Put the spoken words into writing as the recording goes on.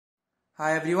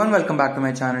Hi everyone, welcome back to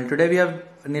my channel. Today we have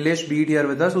Nilay here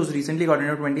with us, who's recently got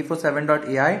into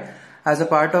 24/7.ai as a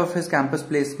part of his campus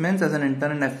placements as an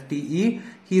intern in FTE.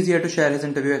 He's here to share his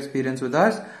interview experience with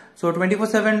us. So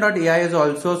 24/7.ai is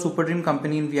also a SuperDream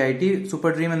company in VIT.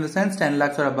 SuperDream in the sense 10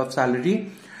 lakhs or above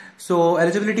salary. So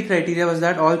eligibility criteria was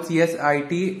that all CS,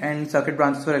 IT and circuit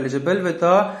branches were eligible with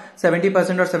a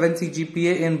 70% or 7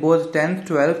 CGPA in both 10th,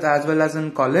 12th as well as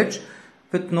in college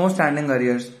with no standing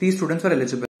arrears. These students were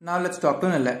eligible. Now let's talk to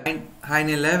Nilay. Hi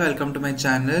Nilay, welcome to my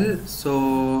channel.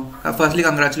 So firstly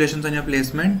congratulations on your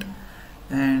placement.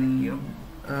 And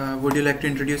would you like to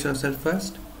introduce yourself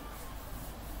first?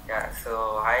 Yeah,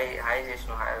 so hi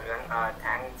Jishnu, hi everyone.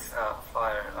 Thanks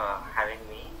for having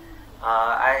me.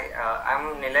 I'm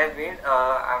Nilay.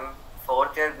 I'm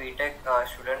fourth year VTech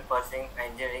student pursuing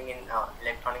engineering in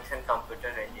electronics and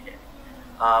computer engineering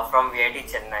from VIT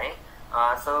Chennai.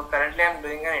 So currently I'm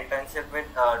doing an internship with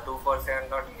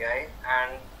 247.ai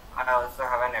and I also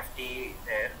have an FTE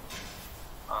there,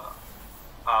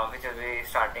 which will be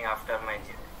starting after my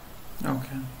engineering.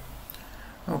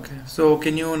 Okay. So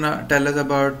can you tell us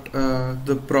about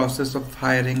the process of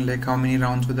hiring, like how many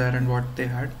rounds were there and what they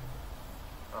had?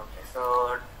 Okay, so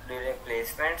during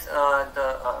placements,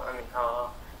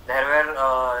 there were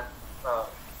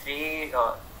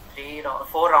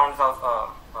four rounds of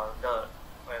the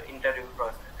interview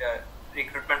process,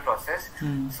 recruitment process.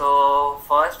 So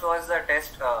first was the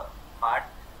test part.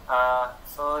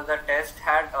 So the test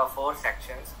had 4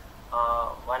 sections.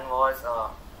 One was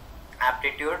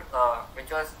aptitude,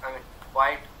 which was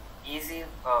quite easy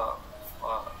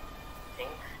thing,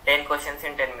 10 questions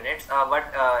in 10 minutes, but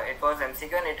it was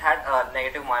MCQ and it had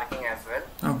negative marking as well.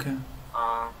 Okay.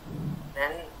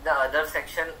 Then the other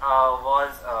section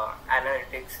was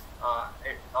analytics.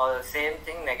 Same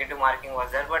thing, negative marking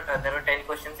was there, but there were 10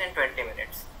 questions in 20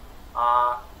 minutes.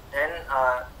 Then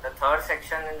the third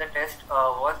section in the test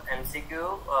was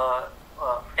MCQ,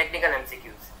 technical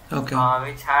MCQs, okay.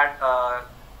 which had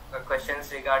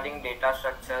questions regarding data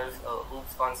structures,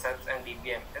 OOPS concepts and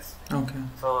DBMS. Okay.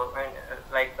 So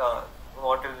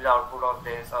what will be the output of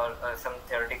this, or some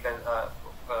theoretical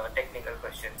technical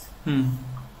questions.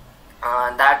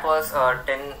 That was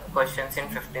 10 questions in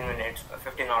 15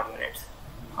 odd minutes.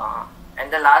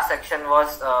 And the last section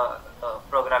was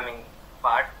programming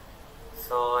part.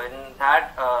 So in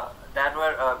that, there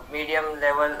were medium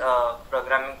level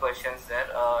programming questions there.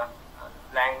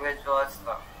 Language was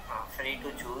free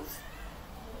to choose.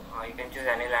 You can choose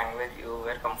any language you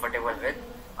were comfortable with.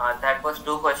 That was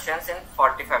 2 questions in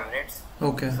 45 minutes.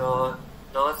 Okay. So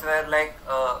those were like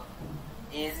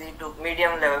easy to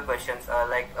medium level questions,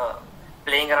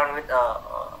 playing around with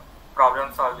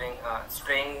problem solving,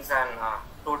 strings and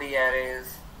 2D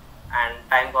arrays and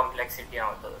time complexity and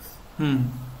all those.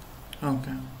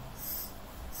 Okay.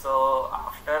 So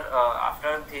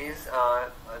after these,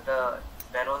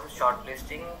 there was a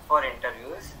shortlisting for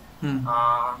interviews.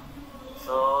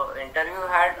 So interview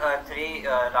had 3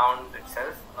 rounds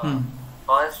itself.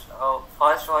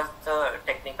 First was the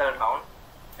technical round,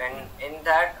 and in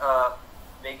that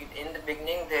in the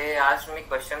beginning they asked me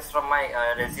questions from my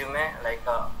resume, like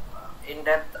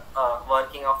in-depth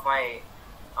working of my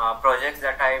projects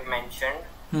that I mentioned.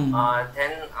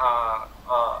 Then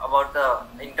about the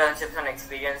internships and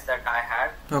experience that I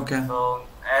had. Okay. So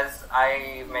as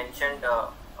I mentioned,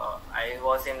 I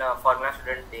was in a formula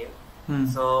student team.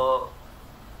 So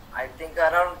I think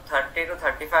around 30 to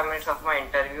 35 minutes of my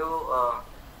interview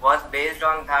was based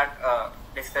on that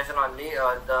discussion only,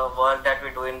 the work that we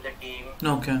do in the team.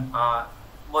 Okay.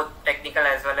 Both technical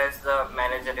as well as the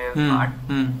managerial part.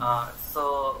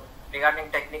 So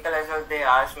regarding technical as well, they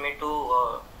asked me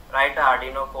to write a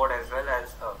Arduino code as well,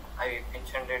 as I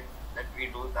mentioned it that we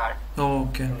do that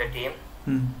in the team.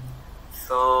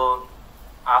 So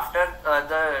after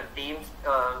the team's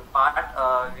part,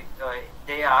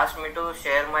 they asked me to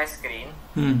share my screen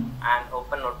and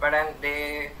open Notepad, and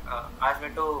they asked me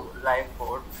to live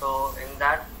code. So in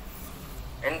that,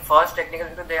 in first technical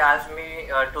interview, they asked me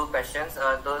 2 questions.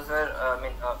 Those were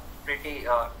pretty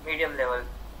medium level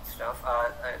stuff,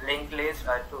 linked list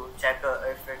to check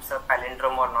if it's a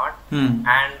palindrome or not,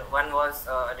 and one was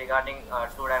regarding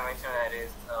 2-dimensional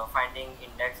arrays, finding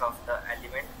index of the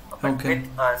element, but with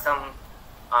some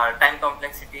time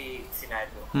complexity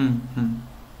scenario.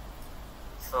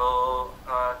 So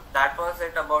that was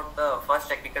it about the first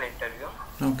technical interview.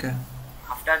 Okay.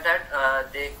 After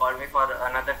that, they called me for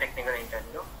another technical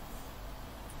interview.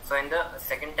 So in the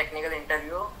second technical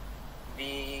interview,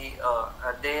 they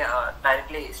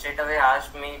directly straight away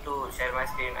asked me to share my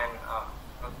screen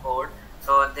and code.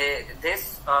 So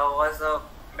this was a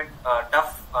bit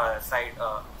tough side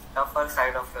tougher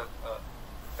side of the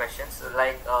questions.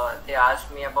 Like they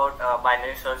asked me about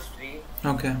binary search tree,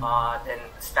 then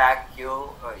stack queue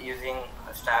using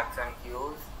stacks and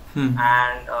queues,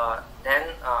 and then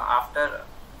after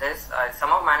this, I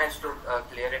somehow managed to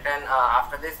clear it. And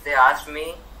after this, they asked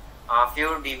me a few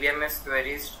DBMS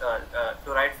queries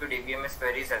to write few DBMS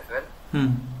queries as well.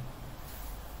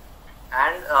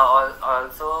 And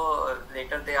also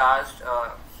later they asked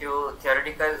few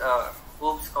theoretical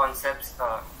OOPS concepts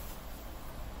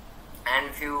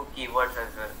and few keywords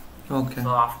as well. So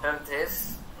after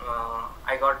this,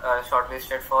 I got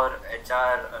shortlisted for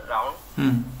HR round.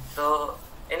 So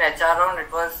in HR round,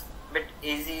 it was a bit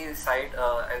easy side,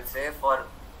 I'll say, for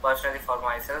personally for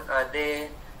myself. They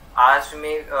asked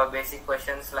me basic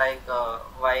questions like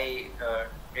why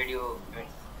did you,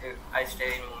 I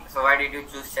stay in, so why did you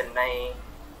choose Chennai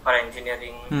for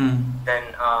engineering? Then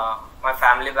my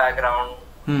family background.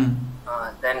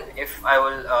 Then if I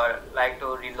will like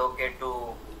to relocate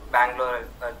to Bangalore,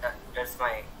 that's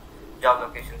my job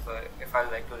location. So if I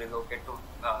like to relocate to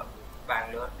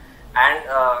Bangalore, and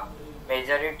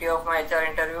majority of my HR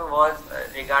interview was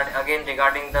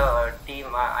regarding the team.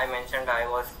 I mentioned I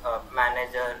was a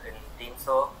manager in team,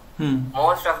 so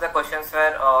most of the questions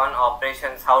were on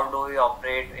operations. How do we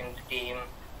operate in the team,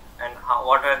 and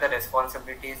what are the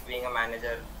responsibilities being a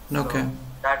manager? So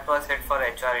that was it for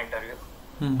HR interview.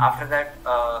 After that,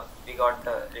 we got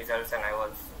the results and I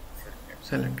was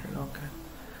selected.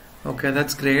 Okay,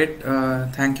 that's great.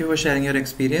 Thank you for sharing your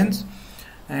experience.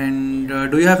 And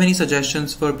do you have any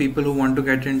suggestions for people who want to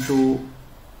get into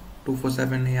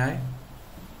 247 AI?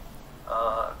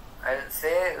 I'll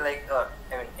say, like,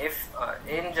 I mean, if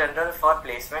in general for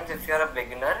placements, if you're a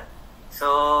beginner,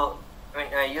 so I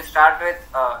mean, you start with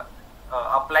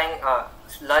applying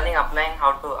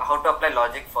how to apply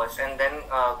logic first, and then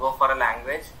go for a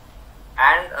language.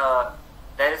 And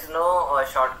there is no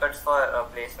shortcuts for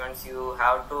placements. You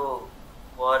have to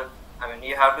work. I mean,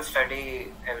 you have to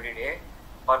study every day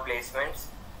for placements.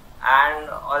 And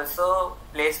also,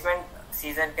 placement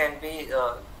season can be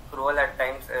cruel at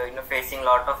times. Facing a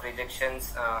lot of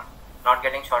rejections, not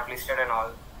getting shortlisted and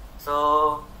all.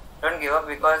 So don't give up,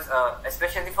 because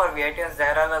especially for VITs,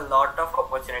 there are a lot of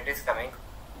opportunities coming.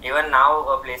 Even now,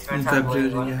 placements are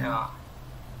going on.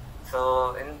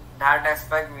 So in that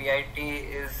aspect, VIT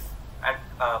is at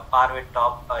par with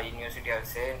top university, I would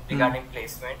say, regarding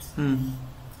placements.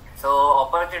 So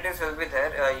opportunities will be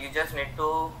there. You just need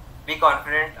to be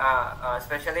confident.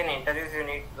 Especially in interviews,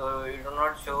 you do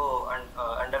not show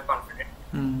underconfident.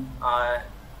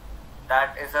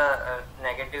 That is a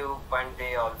negative point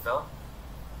they observe.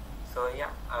 So yeah,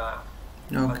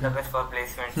 all the best for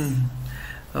placements.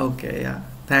 Okay, yeah.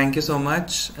 Thank you so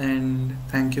much, and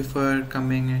thank you for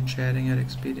coming and sharing your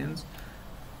experience.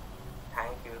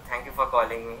 Thank you for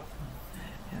calling me.